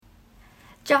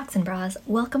Jocks and Bras,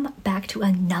 welcome back to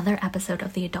another episode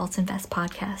of the Adults Invest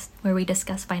podcast, where we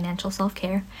discuss financial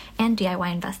self-care and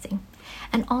DIY investing,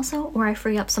 and also where I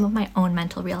free up some of my own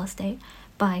mental real estate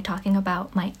by talking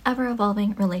about my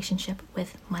ever-evolving relationship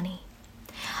with money.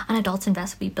 On Adults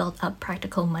Invest, we build up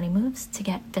practical money moves to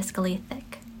get fiscally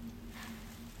thick.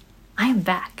 I am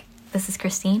back. This is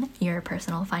Christine, your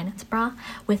personal finance bra,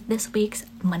 with this week's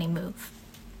money move.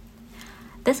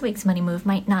 This week's money move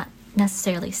might not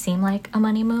necessarily seem like a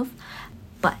money move,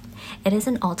 but it is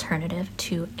an alternative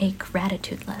to a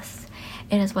gratitude list.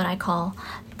 It is what I call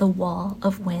the wall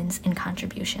of wins and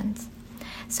contributions.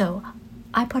 So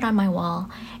I put on my wall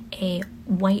a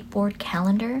whiteboard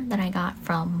calendar that I got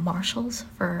from Marshall's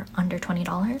for under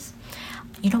 $20.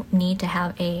 You don't need to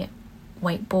have a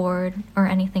whiteboard or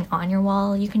anything on your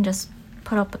wall. You can just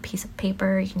put up a piece of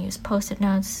paper. You can use Post-it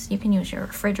notes. You can use your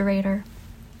refrigerator.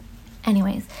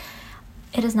 Anyways,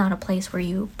 it is not a place where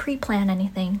you pre-plan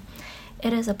anything.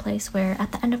 It is a place where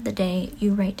at the end of the day,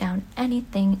 you write down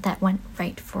anything that went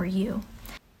right for you.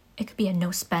 It could be a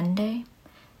no-spend day,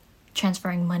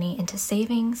 transferring money into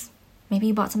savings. Maybe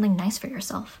you bought something nice for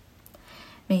yourself.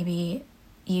 Maybe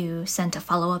you sent a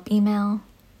follow-up email,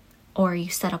 or you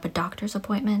set up a doctor's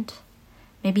appointment.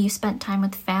 Maybe you spent time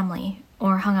with family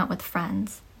or hung out with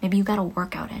friends. Maybe you got a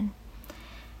workout in.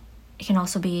 It can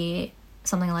also be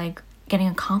something like getting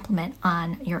a compliment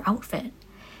on your outfit,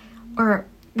 or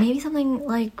maybe something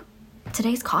like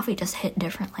today's coffee just hit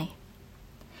differently.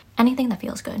 Anything that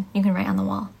feels good, you can write on the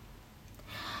wall.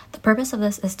 The purpose of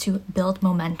this is to build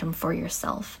momentum for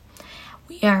yourself.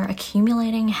 We are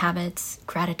accumulating habits,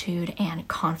 gratitude, and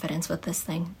confidence with this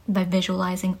thing by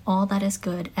visualizing all that is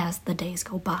good as the days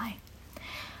go by.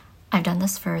 I've done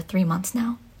this for 3 months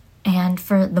now, and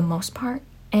for the most part,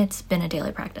 it's been a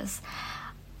daily practice.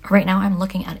 Right now, I'm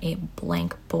looking at a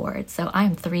blank board, so I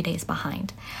am 3 days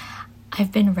behind.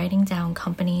 I've been writing down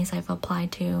companies I've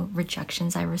applied to,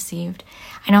 rejections I received.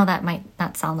 I know that might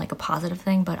not sound like a positive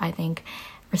thing, but I think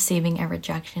receiving a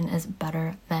rejection is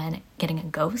better than getting a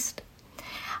ghost.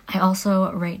 I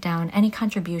also write down any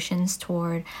contributions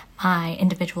toward my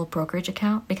individual brokerage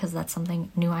account, because that's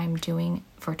something new I'm doing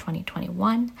for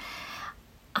 2021.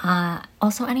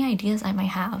 Also, any ideas I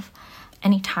might have,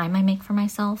 any time I make for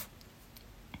myself.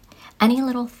 Any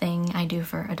little thing I do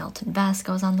for Adult Invest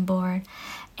goes on the board,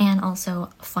 and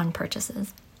also fun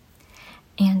purchases.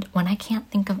 And when I can't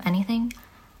think of anything,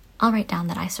 I'll write down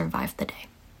that I survived the day.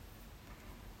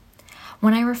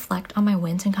 When I reflect on my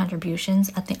wins and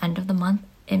contributions at the end of the month,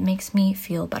 it makes me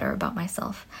feel better about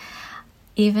myself.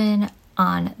 Even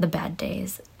on the bad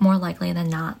days, more likely than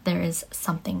not, there is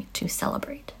something to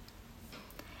celebrate.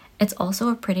 It's also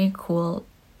a pretty cool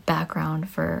background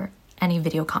for any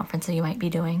video conference that you might be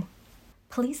doing.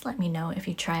 Please let me know if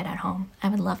you try it at home. I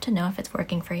would love to know if it's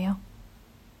working for you.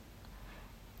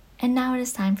 And now it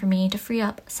is time for me to free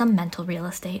up some mental real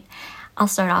estate. I'll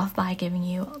start off by giving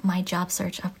you my job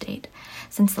search update.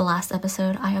 Since the last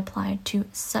episode, I applied to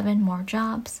 7 more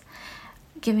jobs,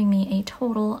 giving me a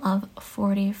total of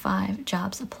 45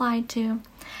 jobs applied to.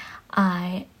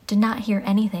 I did not hear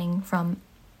anything from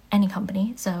any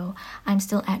company, so I'm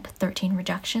still at 13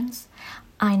 rejections.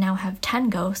 I now have 10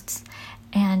 ghosts,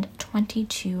 and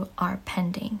 22 are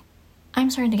pending. I'm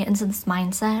starting to get into this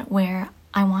mindset where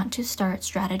I want to start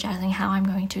strategizing how I'm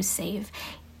going to save,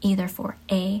 either for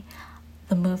A,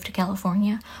 the move to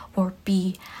California, or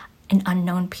B, an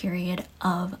unknown period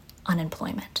of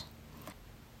unemployment.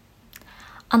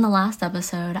 On the last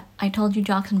episode, I told you,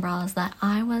 Jocks and Bras, that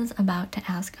I was about to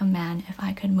ask a man if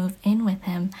I could move in with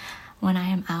him when I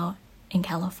am out in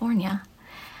California.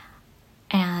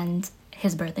 And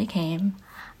his birthday came.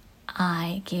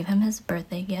 I gave him his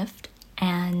birthday gift,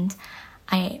 and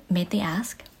I made the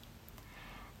ask,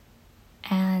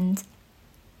 and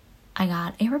I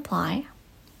got a reply.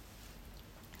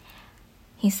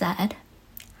 He said,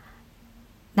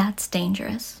 "That's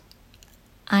dangerous.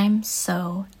 I'm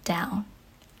so down."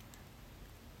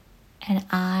 And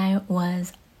I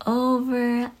was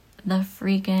over the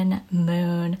freaking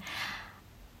moon.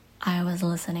 I was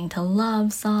listening to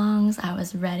love songs. I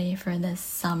was ready for this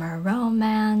summer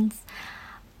romance.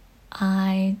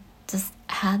 I just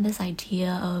had this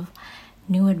idea of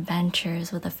new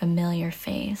adventures with a familiar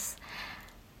face.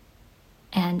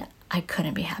 And I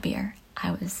couldn't be happier.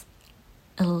 I was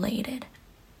elated.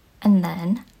 And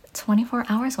then 24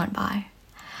 hours went by.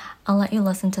 I'll let you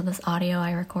listen to this audio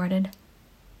I recorded.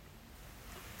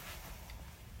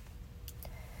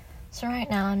 So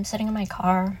right now I'm sitting in my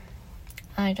car.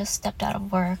 I just stepped out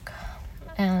of work,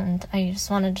 and I just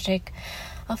wanted to take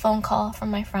a phone call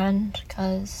from my friend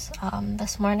because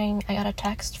this morning I got a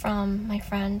text from my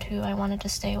friend who I wanted to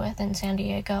stay with in San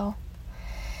Diego,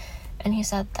 and he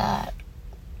said that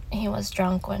he was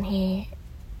drunk when he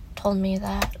told me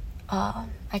that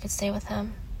I could stay with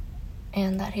him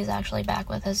and that he's actually back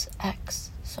with his ex.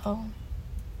 So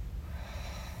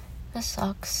this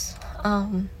sucks.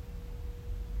 I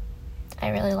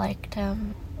really liked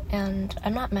him and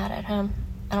I'm not mad at him.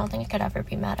 I don't think I could ever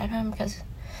be mad at him because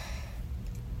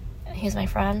he's my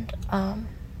friend, but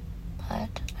I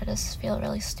just feel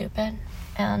really stupid,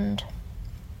 and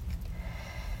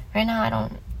right now I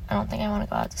don't think I want to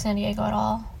go out to San Diego at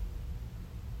all.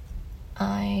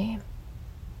 I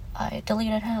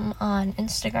deleted him on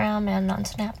Instagram and on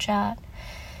Snapchat,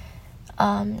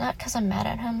 not because I'm mad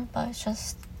at him, but it's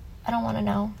just, I don't want to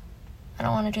know. I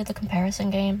don't want to do the comparison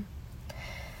game.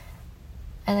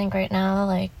 I think right now,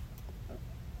 like,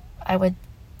 I would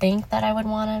think that I would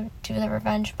want to do the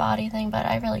revenge body thing, but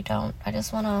I really don't. I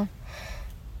just want to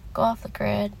go off the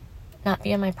grid, not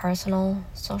be on my personal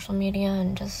social media,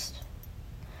 and just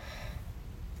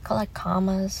collect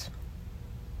commas,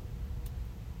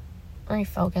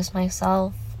 refocus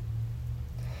myself.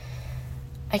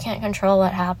 I can't control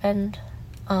what happened.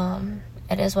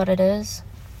 It is what it is.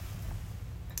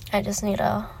 I just need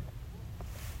to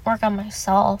work on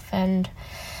myself and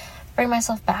bring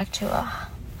myself back to a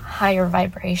higher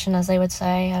vibration, as they would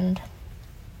say, and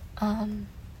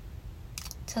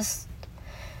just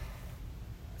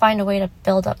find a way to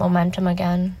build up momentum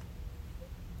again.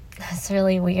 It's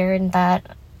really weird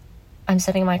that I'm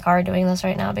sitting in my car doing this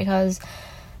right now because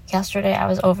yesterday I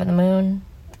was over the moon.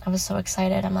 I was so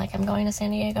excited. I'm like, I'm going to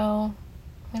San Diego. I'm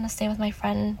going to stay with my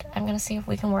friend. I'm going to see if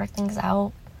we can work things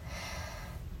out.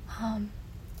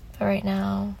 But right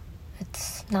now,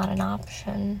 it's not an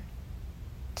option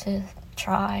to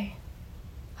try.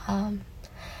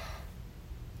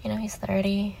 He's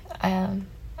 30. I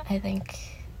think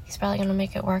he's probably going to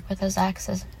make it work with his ex,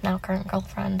 his now current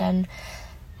girlfriend, and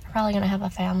they're probably going to have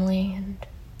a family, and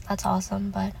that's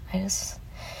awesome, but I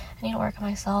need to work on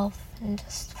myself and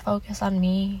just focus on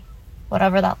me,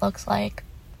 whatever that looks like.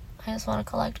 I just want to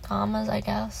collect commas, I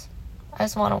guess. I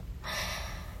just want to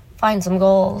find some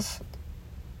goals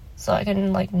so I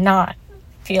can, not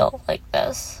feel like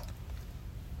this.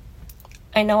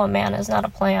 I know a man is not a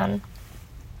plan.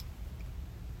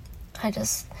 I've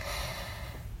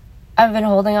been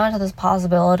holding on to this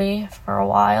possibility for a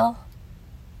while.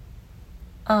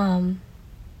 And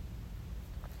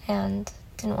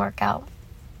didn't work out.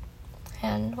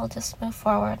 And we'll just move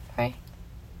forward, right?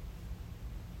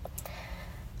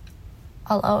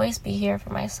 I'll always be here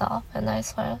for myself, and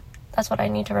that's what I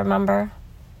need to remember.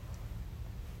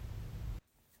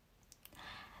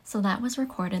 So that was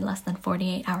recorded less than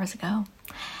 48 hours ago,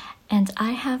 and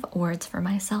I have words for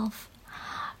myself.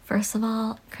 First of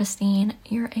all, Christine,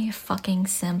 you're a fucking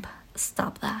simp.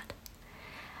 Stop that.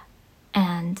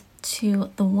 And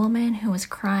to the woman who was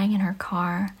crying in her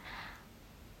car,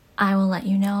 I will let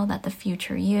you know that the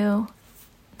future you,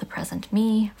 the present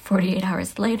me, 48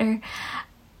 hours later,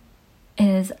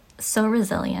 is so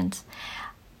resilient.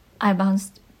 I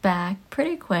bounced back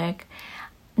pretty quick.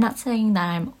 Not saying that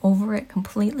I'm over it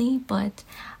completely, but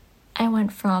I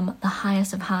went from the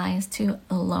highest of highs to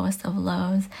the lowest of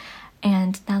lows.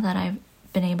 And now that I've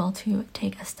been able to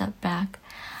take a step back,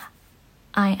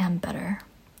 I am better.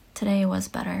 Today was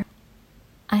better.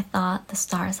 I thought the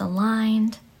stars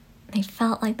aligned. They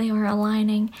felt like they were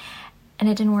aligning, and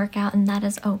it didn't work out, and that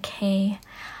is okay.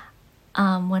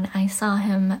 When I saw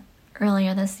him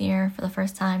earlier this year for the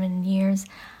first time in years,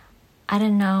 I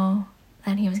didn't know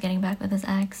that he was getting back with his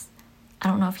ex. I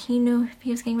don't know if he knew if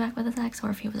he was getting back with his ex or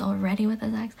if he was already with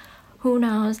his ex. Who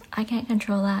knows? I can't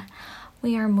control that.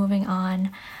 We are moving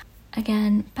on.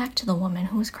 Again, back to the woman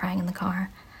who was crying in the car.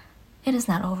 It is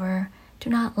not over. Do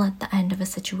not let the end of a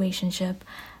situationship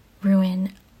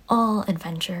ruin all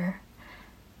adventure.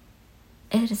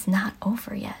 It is not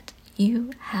over yet. You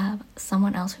have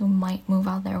someone else who might move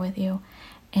out there with you,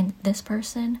 and this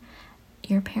person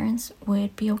your parents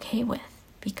would be okay with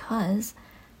because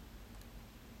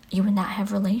you would not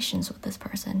have relations with this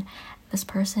person. This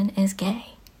person is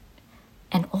gay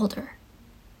and older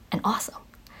and awesome,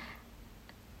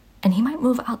 and he might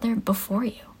move out there before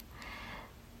you.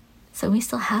 So we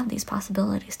still have these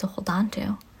possibilities to hold on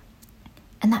to.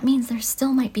 And that means there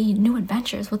still might be new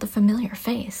adventures with a familiar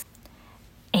face.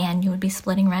 And you would be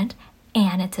splitting rent,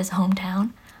 and it's his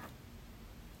hometown.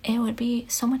 It would be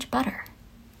so much better.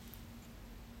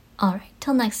 Alright,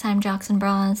 till next time, jocks and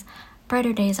bras.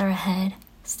 Brighter days are ahead.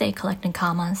 Stay collecting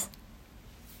commas.